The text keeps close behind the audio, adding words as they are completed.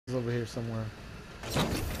over here somewhere.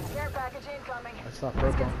 Care package incoming. I saw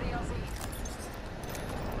purple.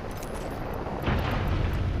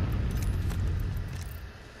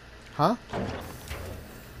 Huh?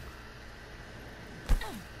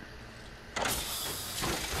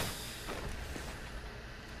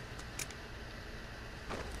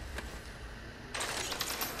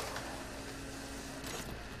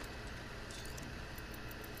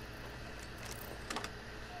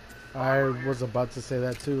 I was about to say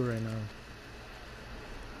that too right now.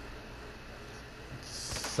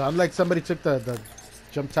 Sound like somebody took the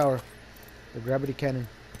jump tower, the gravity cannon.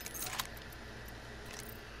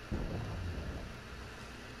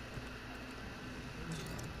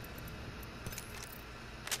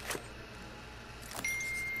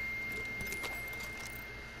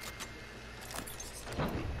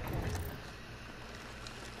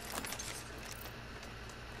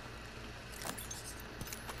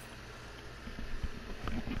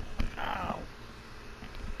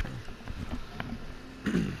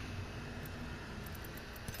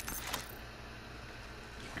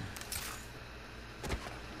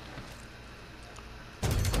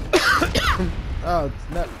 Oh, it's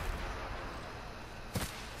not.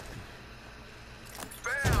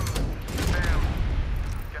 Bam! Bam!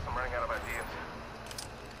 Guess I'm running out of ideas.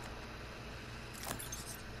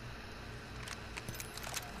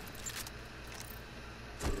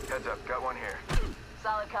 Heads up, got one here.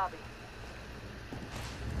 Solid copy.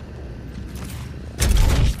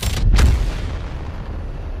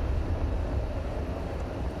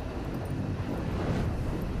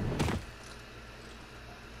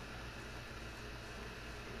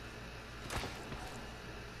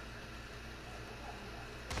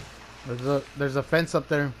 There's a fence up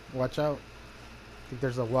there. Watch out. I think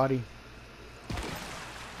there's a wadi.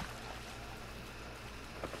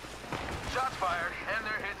 Shots fired, and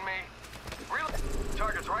they're hitting me. Real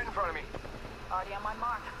target's right in front of me. Already on my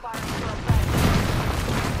mark. Firing to our side.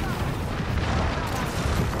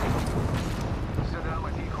 Sending out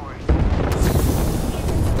my decoy.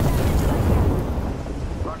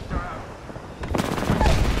 Rockstar out.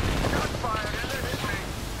 Shots fired, and they're hitting me.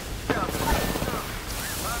 Down.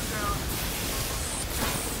 I'm down.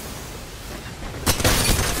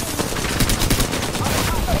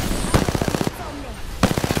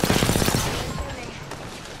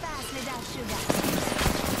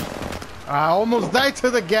 I almost died to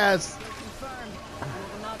the gas.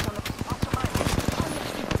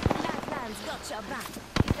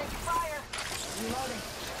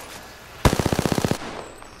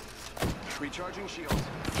 Recharging shields.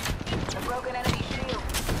 A broken enemy shield.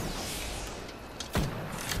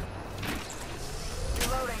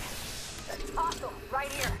 Reloading. Hostile, right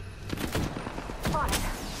here. Fine.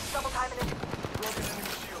 Double timing it. Broken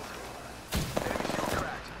enemy shield. Enemy shield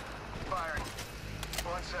cracked. Firing.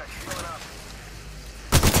 One sec, healing up.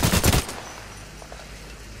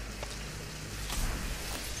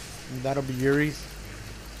 That'll be Yuri's.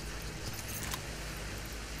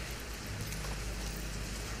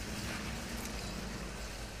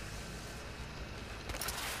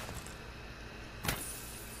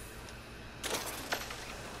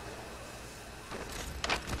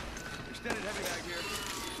 Extended heavy mag here.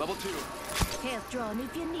 Level 2. Health drawn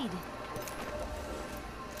if you need it.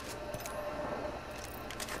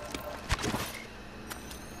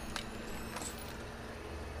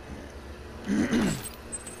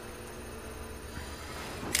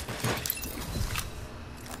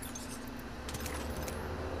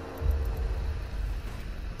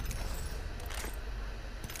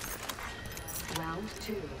 Round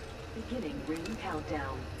 2. Beginning ring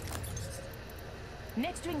countdown.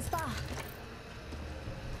 Next ring spa.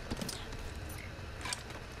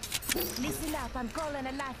 Listen up, I'm calling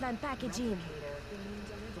a lifeline package in.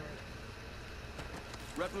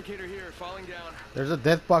 Replicator here, falling down. There's a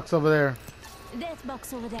death box over there. Death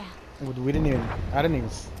box over there. We didn't even. I didn't even.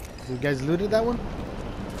 You guys looted that one?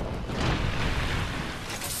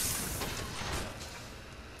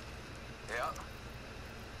 Yeah.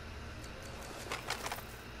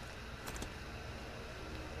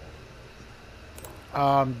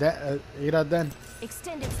 Uri Dan.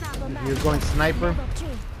 Extended sniper mag. You're going sniper, Level 2.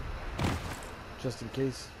 just in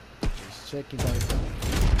case. Just checking that.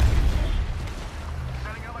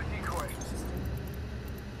 Setting out my decoy.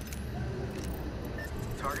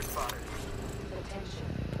 Target spotted. Attention.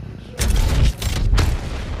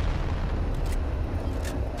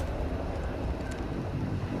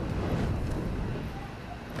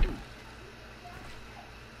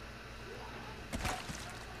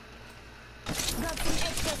 Got some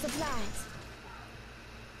extra supplies.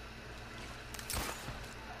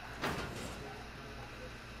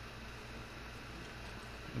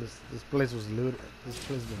 This place was looted. This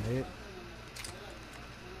place been hit.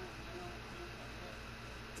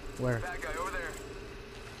 Where? Bad guy over there.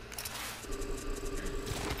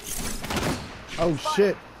 Oh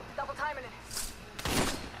shit! Double timing it.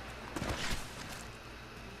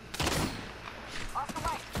 Off the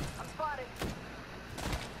right. I'm spotted.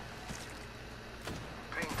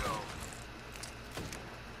 Bingo.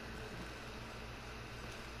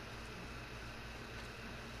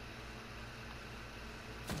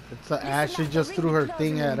 It's Ash. She just threw her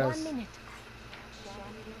thing at us.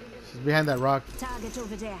 She's behind that rock. Target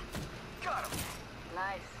over there. Got him.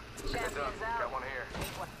 Nice. Good Champions done. out. Got one here.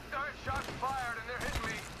 Alright, shots fired and they're hitting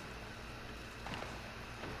me.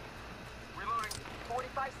 Reloading.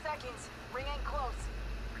 45 seconds. Ring ain't close.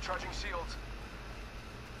 Recharging shields.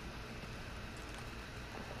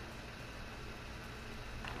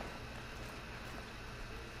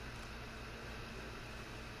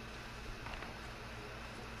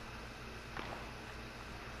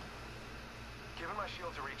 Giving my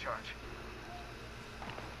shields a recharge.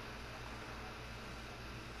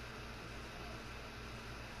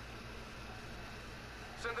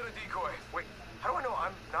 Send in a decoy. Wait, how do I know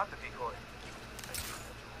I'm not the decoy?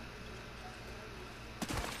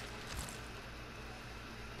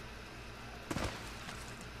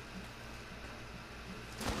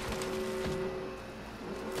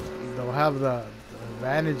 They'll have the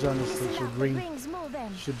advantage on us. They Listen should up, the ring. ring's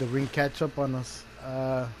moving. Should the ring catch up on us?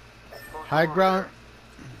 High ground.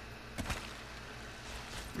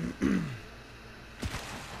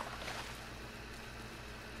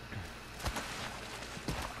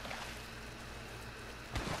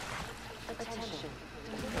 Attention.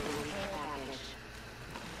 Delivering care package.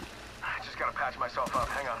 I just gotta patch myself up.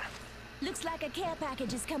 Hang on. Looks like a care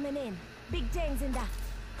package is coming in. Big things in that.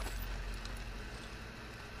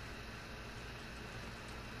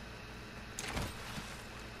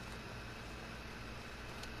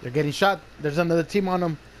 They're getting shot. There's another team on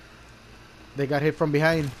them. They got hit from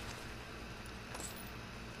behind.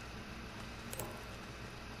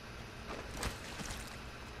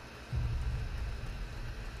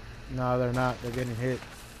 No, they're not. They're getting hit.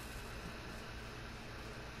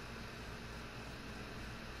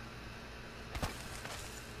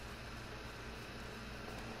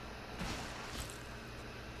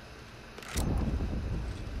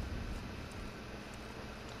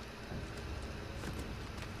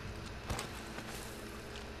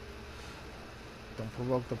 Don't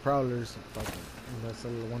provoke the prowlers. Fucking, that's the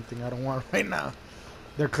one thing I don't want right now.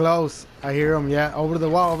 They're close. I hear them. Yeah, over the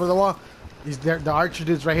wall. Over the wall. He's there. The archer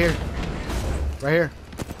dude's right here. Right here.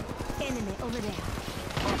 Enemy over there.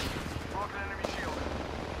 Broken enemy shield.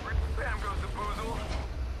 Bam goes the boozle.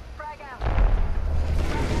 Frag out.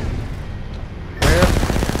 Right here.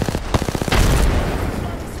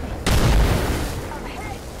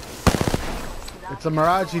 It's a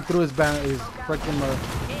mirage. He threw his freaking mirage.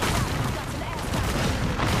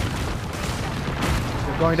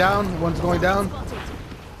 They're going down. One's going down.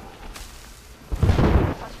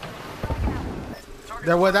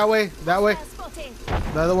 They're that way. That way. Spotting.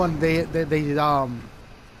 The other one. They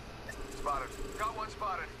Spotted. Got one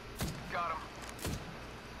spotted. Got him.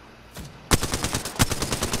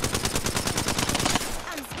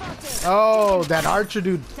 I'm spotted. Oh, that archer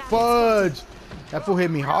dude. Fudge. That fool hit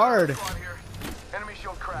me hard. Squad here. Enemy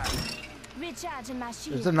shield cracked. Recharging my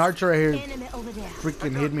shield. There's an archer right here. Enemy over there.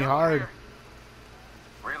 Freaking hit me hard.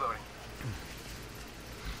 Reloading.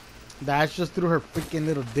 That just threw her freaking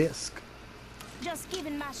little disc. Just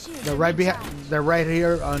giving my shield. They're a right behind. recharge. They're right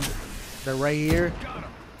here. They're right here. Got him.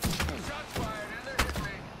 Shots fired and they're hitting me.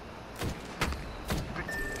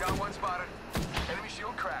 Got one spotted. Enemy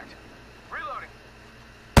shield cracked. Reloading.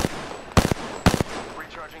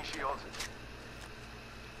 Recharging shields.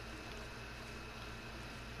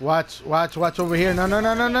 Watch over here. No.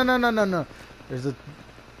 There's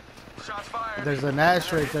Shots fired. There's an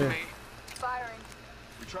Ash And they're right there. hitting me. Firing.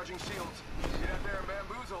 Recharging shields. Get out there and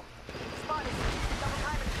bamboozle. Spotted. Double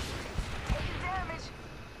timing it. Taking damage.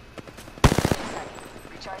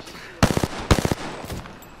 Recharging shield.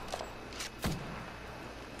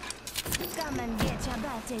 Come and get your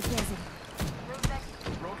birthday present. Ring next.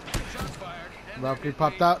 Shots fired. And Valkyrie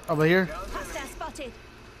popped out over here. Hostile spotted.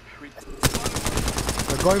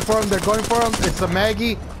 They're going for him. It's a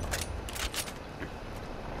Maggie.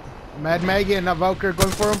 Mad Maggie and a Valkyrie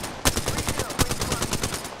going for him.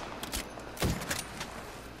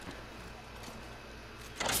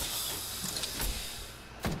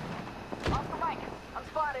 Off the mic. I'm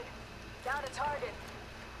spotted. Down to target.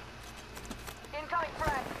 Incoming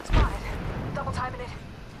frag. Spotted. Double timing it.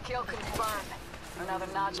 Kill confirmed. Another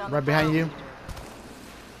notch on Right the behind belt. you.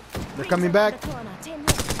 They're Rings coming around back. the corner. 10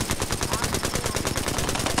 minutes.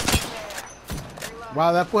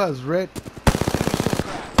 Wow, that fool has red.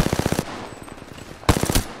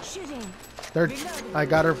 Shooting. I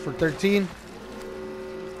got her for 13.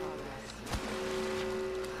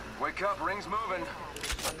 Wake up, ring's moving.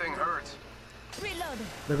 That thing hurts. Reloading.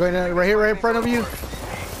 They're going right here, right in front of you.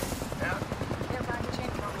 Yeah. Care package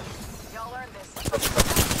incoming. Y'all earned this.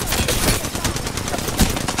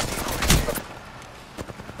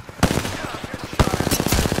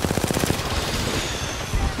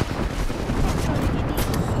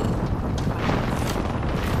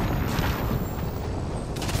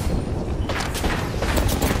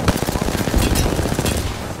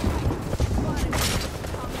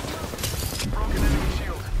 Broken enemy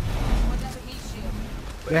shield.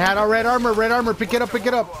 They had our red armor. Red armor. Pick it up. Pick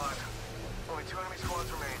it up. Squad. Only 2 enemy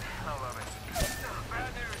squads remain. I love it.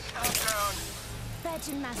 Bad news. Countdown.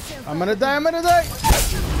 Patching myself. I'm gonna die. I'm gonna die.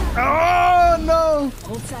 Oh no,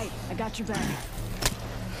 Hold tight. I got your back.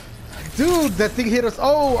 dude, that thing hit us.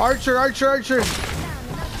 Oh, Archer, Archer, Archer. Down, knock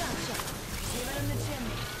down shot. Give it in the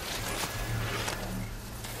chimney.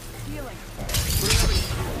 Healing.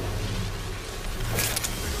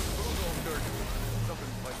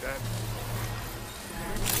 Something like that.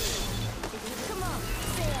 Come on.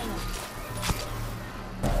 Stay on.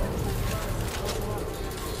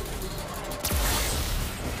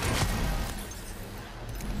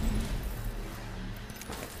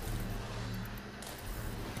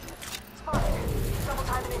 Spotted. Double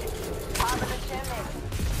timing it. Top of the chimney.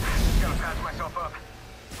 Gotta patch myself up.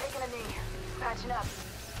 Taking a knee. Patching up.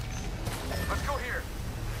 Let's go here.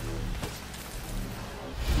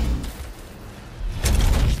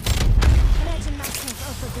 Patching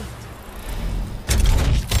myself up a bit.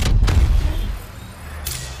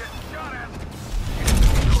 Getting shot at.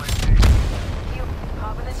 You.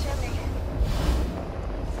 Top of the chimney.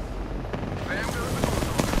 Bam goes the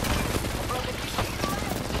Broken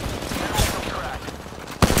crack.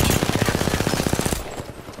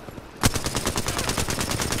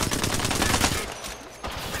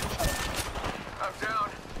 I'm down.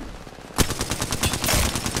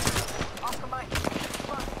 Oscar Mike.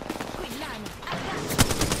 Quick line. I got you.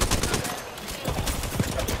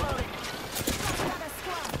 Got a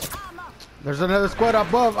squad. Armor. There's another squad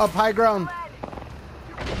above, up high ground.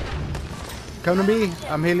 Come to me.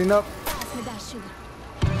 I'm healing up. Pass me that sugar.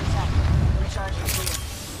 Recharging shield.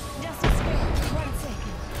 Just a spare. 1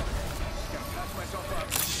 second. Gotta patch myself up.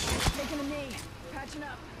 Taking a knee. Patching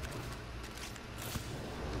up.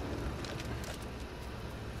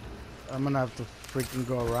 I'm gonna have to freaking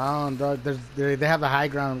go around, dog. They have the high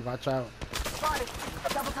ground. Watch out. Spotted.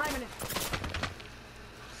 Double timing it.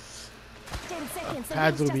 10 seconds.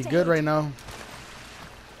 Pads will be good right now.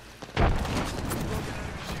 Broken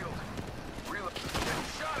enemy shield. Reload. Getting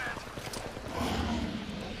shot at.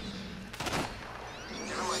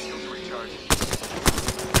 Giving my shield to recharge.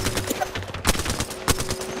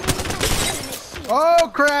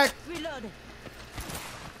 Oh, crack! Reloading.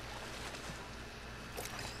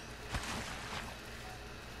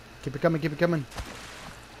 Keep it coming. Keep it coming.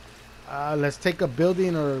 Let's take a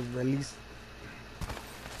building, or at least.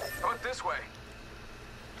 How about this way?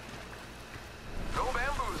 No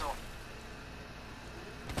bamboozle.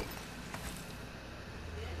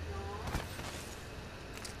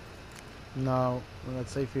 No, we're not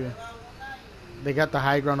safe here. They got the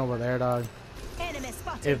high ground over there, dog. Enemy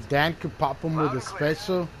spotted. If Dan could pop them with Loud a and clear.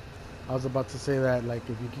 special, I was about to say that. Like,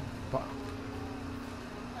 if you can pop.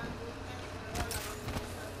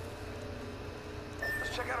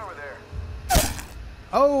 Let's check out over there.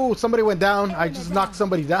 Oh, somebody went down. I just knocked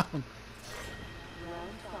somebody down. Round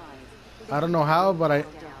 5. I don't know how, but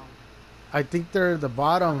I think they're at the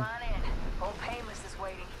bottom. Come on in. Old Painless is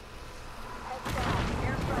waiting. Heads down.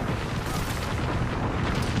 Airstrike.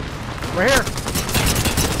 Right here.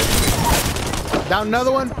 Down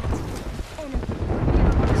another one.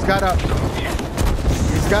 He's got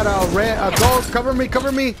a red, a gold. Cover me,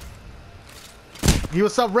 cover me. He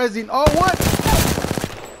was self-resing. Oh, what?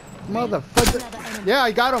 Motherfucker. Yeah,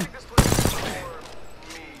 I got him. This place is for me.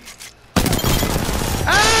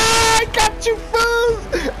 Ah, I got you, fools.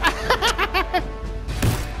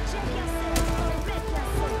 Check yourself or wreck yourself.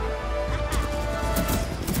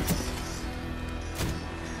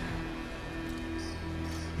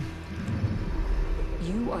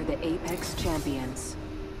 You are the Apex champions.